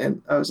LinkedIn,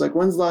 and I was like,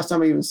 when's the last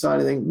time I even saw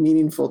anything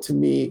meaningful to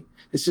me?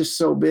 It's just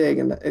so big.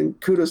 And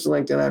kudos to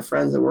LinkedIn. I have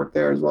friends that work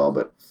there as well.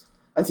 But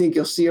I think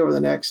you'll see over the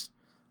next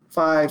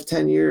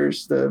 5-10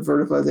 years, the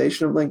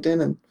verticalization of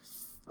LinkedIn. And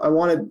I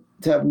wanted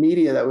to have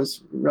media that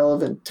was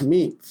relevant to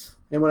me.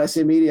 And when I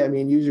say media, I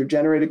mean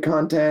user-generated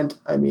content.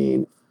 I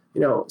mean,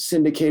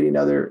 syndicating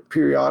other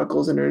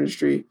periodicals in our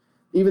industry.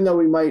 Even though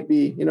we might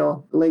be,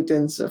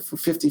 LinkedIn's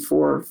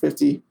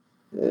 50,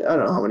 I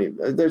don't know how many,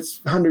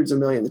 there's hundreds of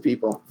millions of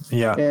people.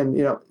 Yeah. And,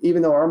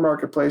 even though our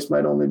marketplace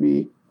might only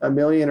be 1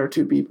 million or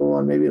 2 people,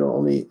 and maybe it'll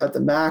only at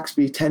the max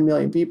be 10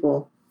 million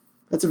people,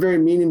 that's a very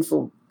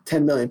meaningful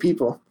 10 million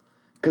people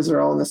because they're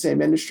all in the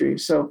same industry.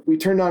 So we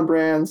turned on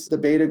brands. The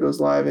beta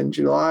goes live in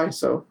July.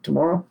 So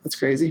tomorrow, that's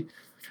crazy.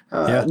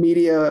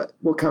 Media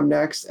will come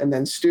next, and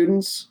then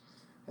students.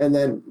 And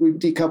then we've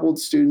decoupled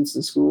students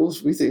and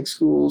schools. We think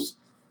schools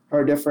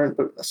are different,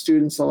 but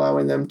students,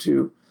 allowing them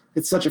to,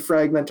 it's such a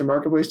fragmented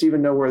marketplace to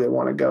even know where they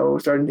want to go,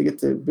 starting to get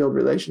to build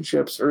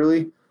relationships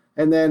early,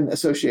 and then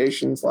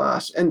associations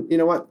last. And you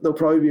know what? There'll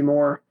probably be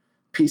more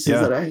pieces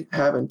that I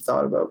haven't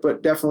thought about,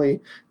 but definitely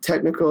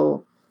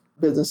technical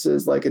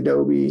businesses like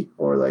Adobe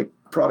or like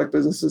product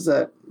businesses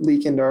that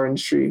leak into our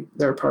industry,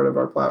 they're part of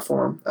our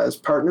platform as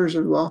partners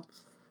as well.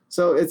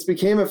 So it's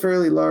became a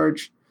fairly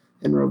large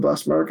and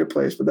robust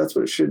marketplace, but that's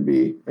what it should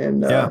be.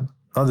 And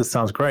oh, this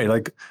sounds great.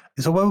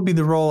 So what would be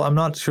the role? I'm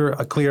not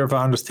clear if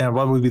I understand.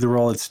 What would be the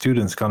role that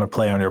students going to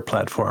play on your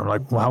platform?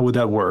 How would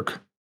that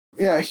work?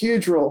 Yeah, a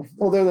huge role.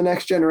 Well, they're the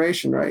next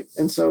generation, right?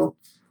 And so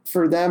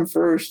for them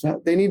first,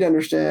 they need to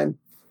understand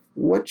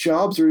what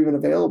jobs are even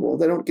available.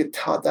 They don't get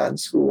taught that in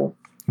school.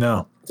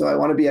 No. So I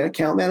want to be an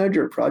account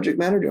manager, project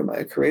manager. Am I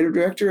a creative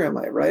director? Am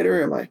I a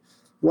writer?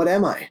 What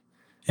am I?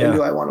 Yeah. And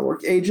do I want to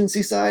work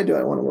agency side? Do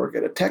I want to work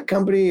at a tech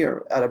company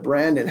or at a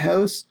brand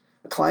in-house,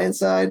 client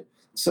side?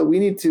 So we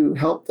need to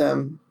help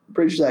them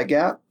bridge that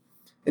gap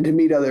and to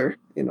meet other,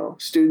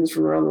 students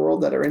from around the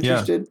world that are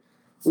interested. Yeah.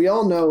 We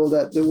all know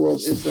that the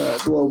world is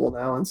global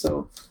now. And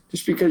so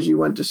just because you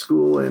went to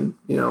school in,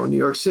 New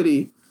York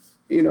City,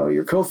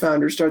 your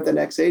co-founders start the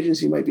next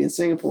agency might be in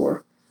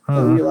Singapore.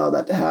 And we allow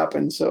that to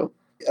happen. So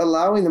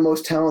allowing the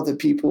most talented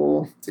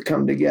people to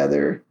come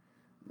together,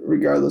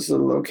 regardless of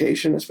the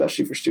location,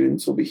 especially for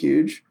students, will be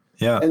huge.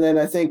 Yeah. And then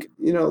I think,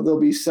 there'll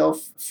be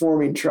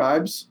self-forming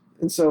tribes.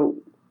 And so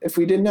if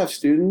we didn't have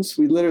students,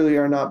 we literally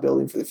are not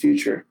building for the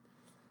future.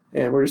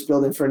 And we're just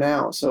building for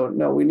now. So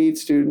no, we need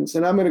students.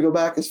 And I'm going to go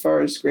back as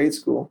far as grade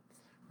school.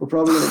 We're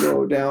probably going to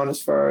go down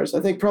as far as, I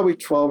think, probably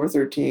 12 or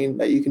 13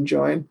 that you can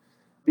join.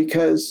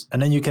 Because...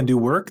 And then you can do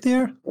work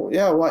there? Well,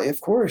 yeah, why? Of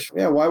course.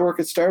 Yeah, why work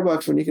at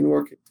Starbucks when you can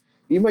work...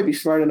 You might be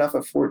smart enough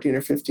at 14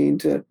 or 15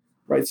 to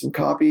write some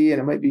copy, and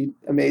it might be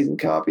amazing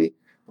copy.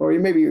 Or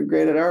maybe you're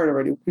great at art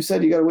already. Who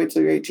said you got to wait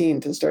till you're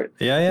 18 to start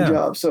a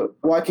job? So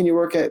why can you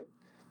work at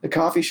the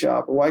coffee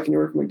shop, or why can you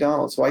work at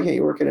McDonald's? Why can't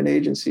you work at an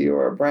agency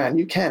or a brand?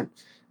 You can,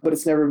 but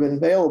it's never been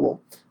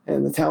available,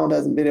 and the talent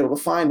hasn't been able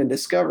to find and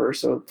discover.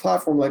 So a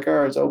platform like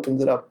ours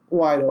opens it up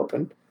wide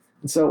open.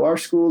 And so our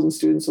schools and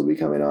students will be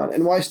coming on.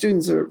 And why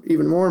students are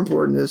even more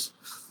important is,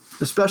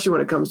 especially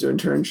when it comes to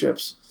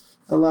internships,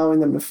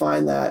 allowing them to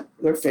find that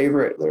their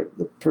favorite,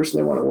 the person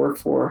they want to work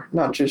for,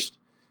 not just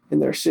in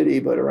their city,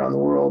 but around the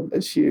world,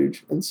 is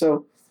huge. And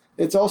so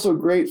it's also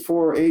great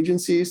for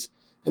agencies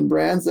and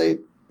brands.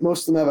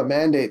 Most of them have a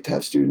mandate to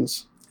have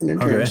students in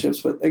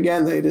internships, but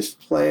again, they just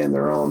play in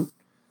their own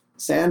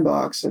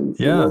sandbox, and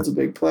the world's a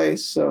big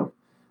place. So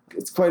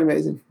it's quite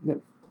amazing.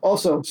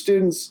 Also,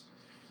 students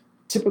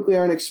typically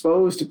aren't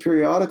exposed to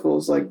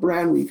periodicals like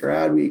Brand Week or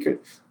Ad Week. They're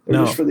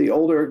just for the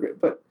older,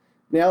 but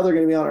now they're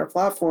going to be on our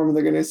platform, and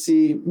they're going to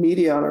see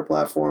media on our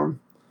platform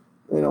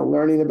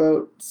learning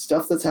about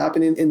stuff that's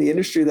happening in the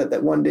industry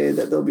that one day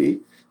that they'll be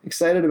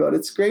excited about.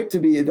 It's great to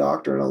be a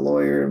doctor and a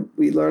lawyer, and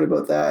we learn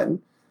about that.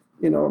 And,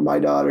 my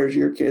daughters,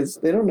 your kids,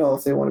 they don't know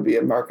if they want to be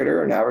a marketer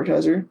or an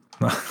advertiser.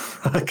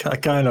 I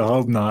kind of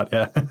hope not.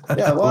 Yeah.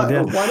 Yeah. Why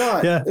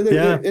not? Yeah.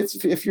 It's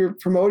if you're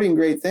promoting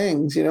great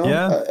things,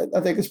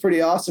 I think it's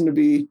pretty awesome to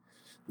be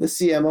the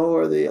CMO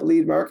or the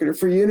lead marketer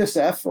for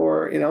UNICEF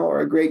or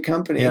a great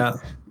company. Yeah.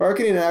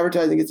 Marketing and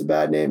advertising gets a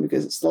bad name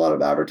because a lot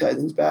of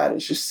advertising is bad.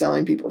 It's just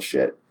selling people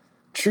shit.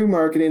 True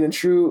marketing and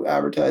true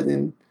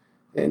advertising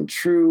and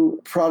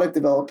true product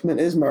development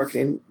is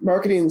marketing.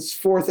 Marketing is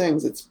 4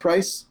 things. It's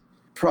price,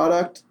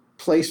 product,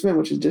 placement,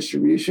 which is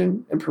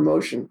distribution, and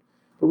promotion.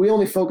 But we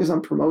only focus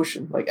on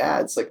promotion, like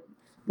ads. Like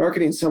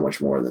marketing is so much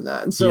more than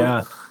that. And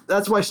so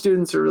that's why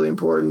students are really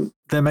important.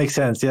 That makes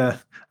sense. Yeah.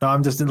 No,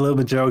 I'm just a little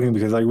bit joking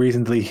because like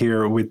recently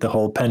here with the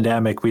whole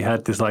pandemic, we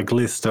had this like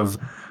list of,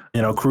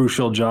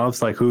 crucial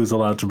jobs, like who's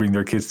allowed to bring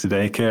their kids to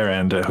daycare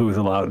and who's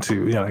allowed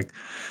to,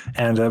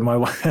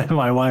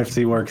 my wife,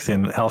 she works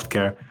in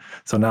healthcare.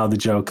 So now the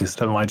joke is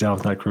that my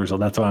job's not crucial.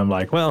 That's why I'm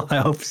like, well, I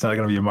hope he's not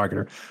going to be a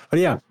marketer. But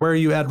yeah, where are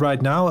you at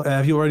right now?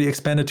 Have you already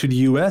expanded to the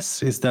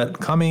US? Is that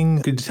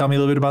coming? Could you tell me a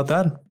little bit about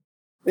that?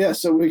 Yeah,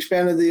 so we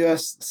expanded to the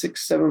US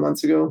 6-7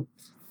 months ago,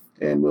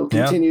 and we'll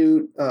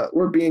continue.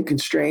 We're being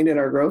constrained in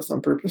our growth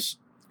on purpose.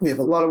 We have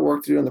a lot of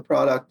work to do on the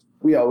product.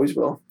 We always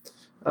will,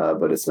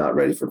 but it's not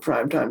ready for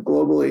prime time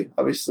globally.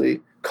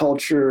 Obviously,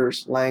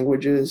 cultures,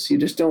 languages, you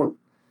just don't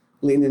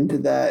lean into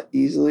that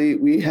easily.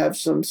 We have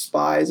some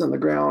spies on the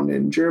ground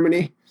in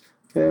Germany,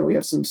 and we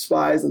have some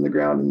spies on the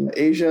ground in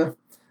Asia.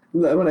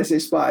 When I say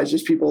spies,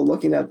 just people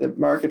looking at the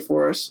market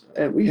for us,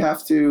 and we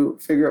have to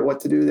figure out what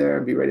to do there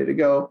and be ready to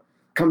go.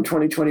 Come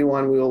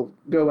 2021, we'll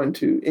go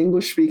into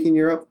English-speaking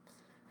Europe,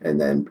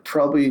 and then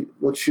probably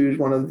we'll choose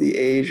one of the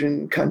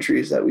Asian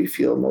countries that we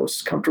feel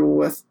most comfortable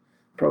with,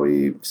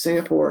 probably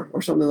Singapore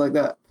or something like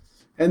that.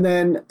 And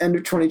then end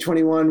of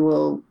 2021,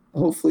 we'll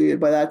hopefully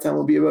by that time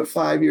we'll be about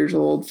 5 years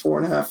old,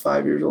 4.5,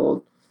 5 years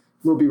old.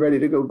 We'll be ready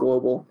to go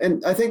global.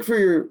 And I think for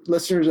your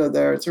listeners out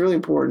there, it's really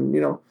important.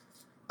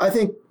 I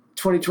think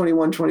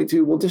 2021,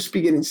 22, we'll just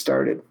be getting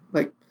started.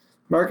 Like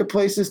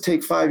marketplaces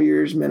take 5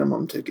 years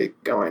minimum to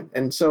get going.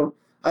 And so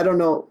I don't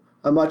know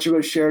much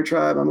about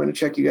ShareTribe. I'm going to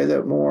check you guys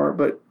out more.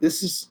 But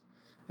this is,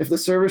 if the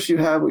service you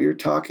have, what you're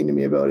talking to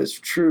me about is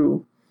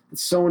true,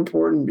 it's so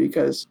important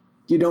because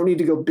you don't need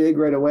to go big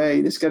right away.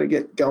 You just got to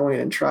get going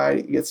and try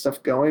to get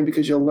stuff going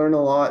because you'll learn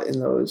a lot in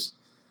those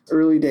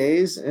early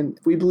days. And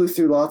we blew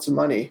through lots of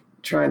money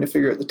trying to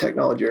figure out the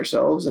technology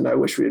ourselves. And I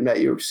wish we had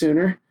met you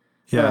sooner.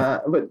 Yeah.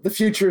 But the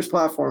future is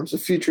platforms. The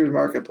future is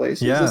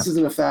marketplaces. Yeah. This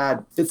isn't a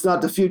fad. It's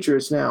not the future.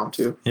 It's now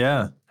too.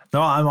 Yeah.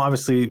 No, I'm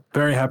obviously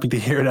very happy to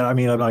hear that. I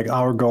mean, like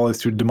our goal is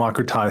to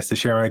democratize the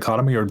sharing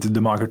economy or to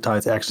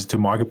democratize access to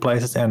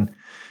marketplaces. And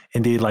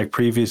indeed, like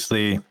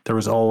previously, there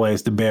was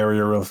always the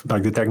barrier of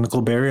like the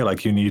technical barrier.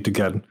 Like you need to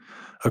get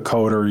a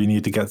coder, you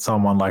need to get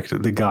someone like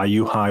the guy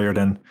you hired.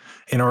 And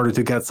in order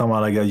to get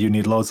someone like that, you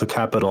need loads of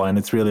capital. And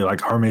it's really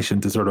like our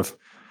mission to sort of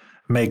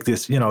make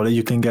this, that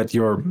you can get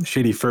your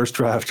shitty first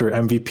draft or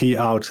MVP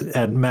out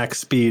at max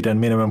speed and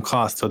minimum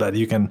cost so that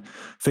you can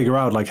figure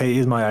out like, hey,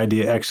 is my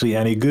idea actually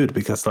any good?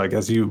 Because like,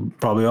 as you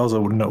probably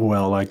also know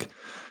well, like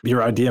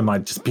your idea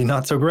might just be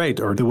not so great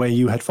or the way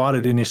you had thought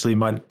it initially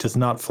might just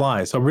not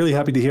fly. So I'm really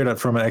happy to hear that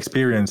from an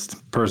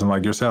experienced person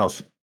like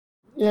yourself.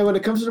 Yeah, when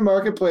it comes to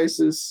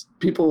marketplaces,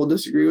 people will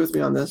disagree with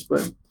me on this,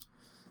 but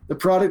the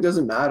product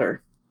doesn't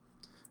matter.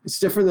 It's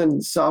different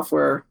than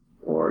software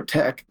or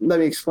tech. Let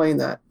me explain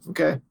that,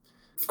 okay?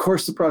 Of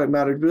course the product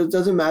matters, but it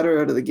doesn't matter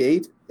out of the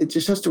gate. It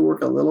just has to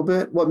work a little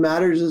bit. What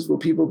matters is will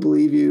people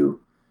believe you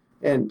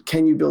and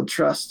can you build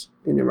trust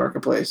in your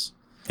marketplace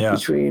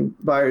between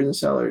buyers and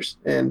sellers?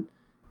 And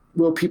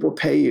will people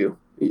pay you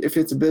if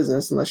it's a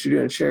business, unless you're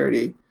doing a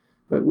charity,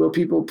 but will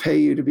people pay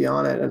you to be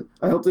on it? And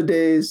I hope the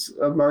days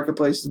of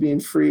marketplaces being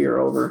free are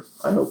over.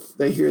 I hope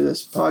they hear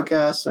this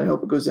podcast. And I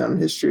hope it goes down in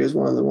history as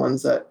one of the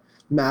ones that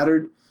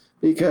mattered,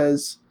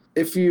 because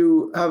if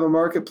you have a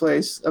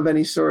marketplace of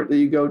any sort that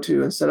you go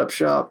to and set up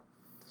shop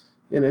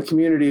in a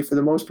community, for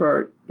the most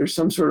part, there's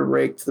some sort of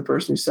rake to the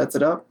person who sets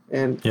it up.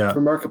 And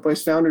for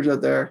marketplace founders out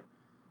there,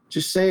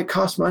 just say it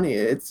costs money.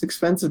 It's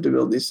expensive to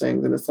build these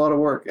things and it's a lot of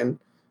work and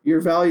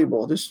you're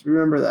valuable. Just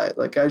remember that.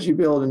 Like as you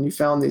build and you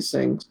found these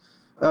things,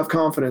 have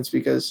confidence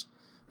because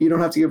you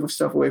don't have to give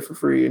stuff away for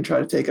free and try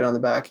to take it on the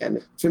back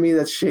end. To me,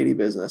 that's shady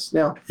business.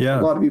 Now,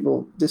 a lot of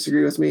people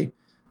disagree with me.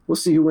 We'll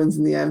see who wins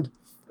in the end.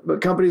 But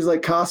companies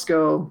like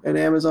Costco and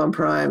Amazon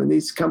Prime and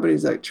these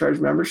companies that charge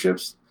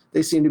memberships,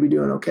 they seem to be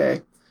doing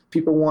okay.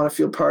 People want to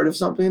feel part of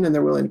something and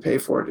they're willing to pay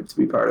for it to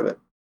be part of it.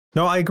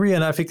 No, I agree.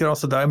 And I think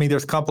there's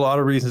a couple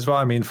other reasons why.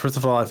 I mean, first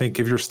of all, I think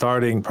if you're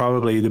starting,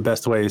 probably the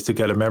best way is to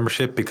get a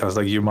membership because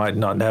like you might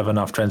not have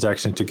enough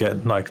transactions to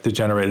get like to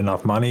generate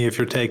enough money if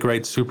your take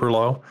rate's super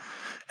low.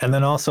 And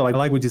then also,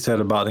 like what you said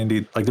about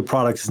Indeed, like the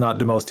product is not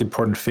the most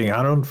important thing.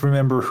 I don't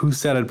remember who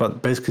said it,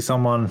 but basically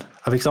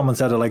I think someone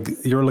said it, like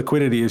your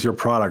liquidity is your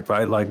product,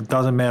 right? Like it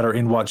doesn't matter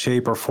in what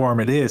shape or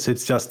form it is.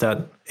 It's just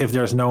that if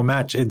there's no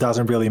match, it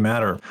doesn't really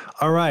matter.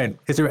 All right.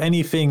 Is there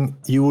anything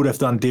you would have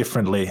done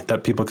differently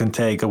that people can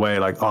take away?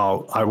 Like,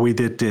 we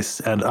did this,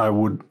 and I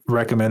would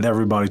recommend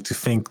everybody to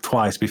think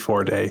twice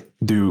before they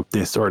do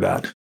this or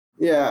that.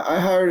 Yeah, I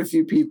hired a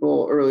few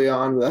people early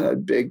on that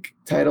had big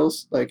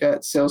titles, like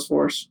at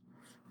Salesforce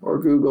or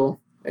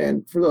Google.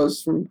 And for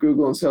those from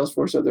Google and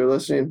Salesforce out there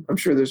listening, I'm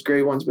sure there's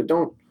great ones, but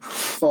don't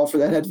fall for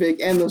that head fake.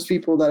 And those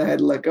people that I had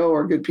to let go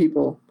are good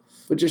people.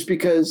 But just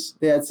because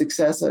they had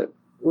success at,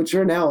 which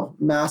are now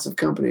massive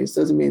companies,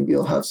 doesn't mean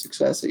you'll have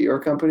success at your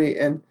company.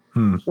 And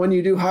when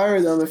you do hire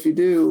them, if you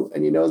do,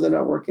 and you know they're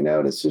not working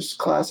out, it's just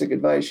classic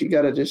advice. You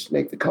got to just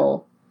make the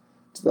call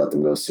to let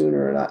them go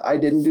sooner. And I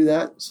didn't do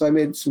that. So I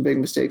made some big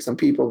mistakes on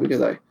people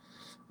because I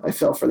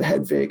fell for the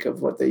head fake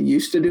of what they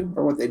used to do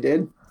or what they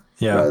did.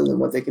 Yeah. Rather than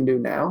what they can do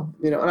now,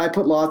 and I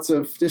put lots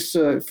of, just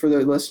for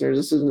the listeners,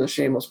 this isn't a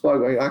shameless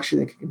plug. I actually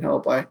think it can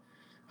help. I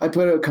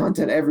put out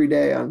content every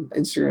day on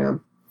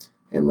Instagram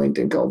and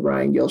LinkedIn called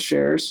Ryan Gill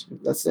Shares.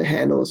 That's the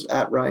handle, is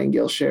at Ryan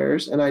Gill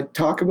Shares. And I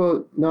talk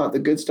about not the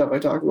good stuff. I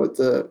talk about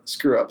the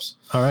screw ups.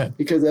 All right.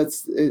 Because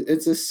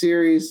it's a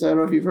series. I don't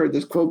know if you've heard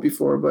this quote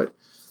before, but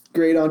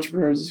great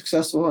entrepreneurs,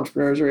 successful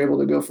entrepreneurs are able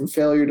to go from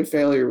failure to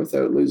failure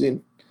without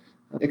losing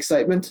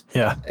excitement.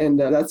 Yeah. And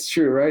that's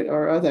true, right?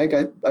 Or I think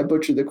I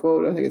butchered the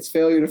quote. I think it's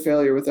failure to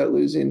failure without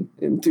losing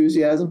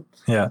enthusiasm.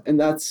 Yeah. And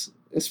that's,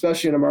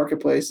 especially in a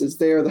marketplace, is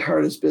they are the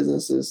hardest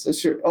businesses.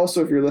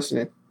 Also, if you're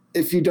listening,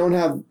 if you don't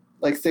have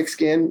like thick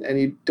skin and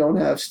you don't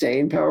have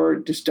staying power,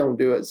 just don't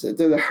do it.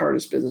 They're the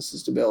hardest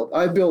businesses to build.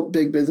 I've built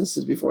big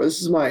businesses before.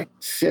 This is my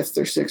 5th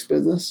or 6th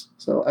business.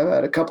 So I've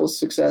had a couple of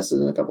successes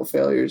and a couple of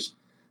failures.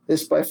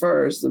 This by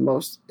far is the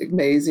most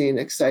amazing,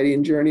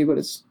 exciting journey,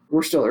 but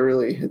we're still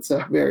early. It's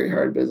a very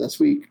hard business.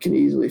 We can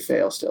easily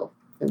fail still.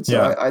 And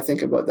so I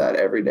think about that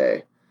every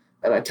day.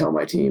 And I tell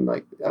my team,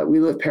 we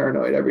live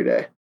paranoid every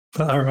day.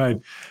 All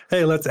right.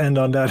 Hey, let's end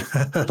on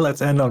that.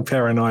 Let's end on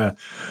paranoia.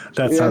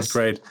 That sounds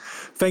great.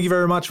 Thank you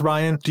very much,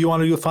 Ryan. Do you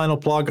want to do a final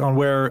plug on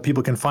where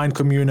people can find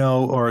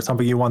Communo or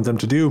something you want them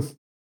to do?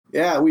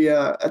 Yeah, we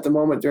at the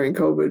moment during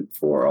COVID,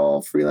 for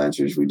all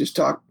freelancers, we just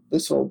talked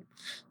this whole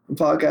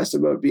podcast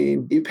about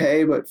you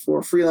pay, but for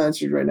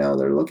freelancers right now,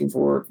 they're looking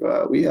for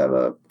work. We have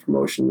a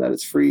promotion that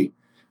it's free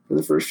for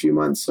the first few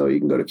months. So you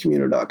can go to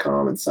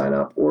Communo.com and sign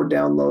up, or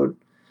download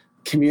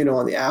Communo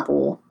on the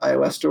Apple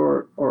iOS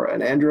store or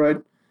an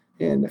Android.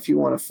 And if you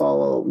want to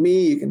follow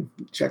me, you can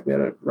check me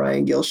out at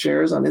Ryan Gill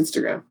Shares on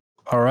Instagram.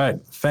 All right.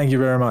 Thank you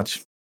very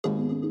much.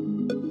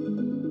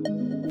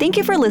 Thank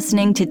you for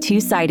listening to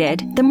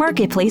Two-Sided, the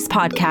Marketplace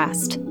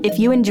podcast. If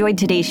you enjoyed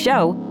today's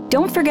show,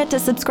 don't forget to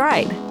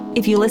subscribe.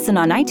 If you listen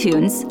on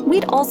iTunes,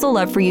 we'd also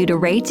love for you to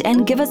rate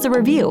and give us a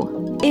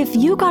review. If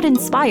you got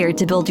inspired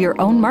to build your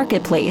own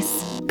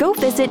marketplace, go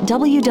visit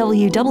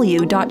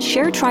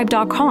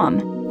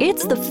www.sharetribe.com.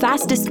 It's the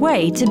fastest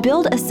way to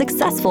build a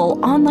successful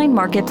online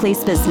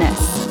marketplace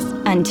business.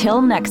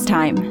 Until next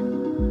time.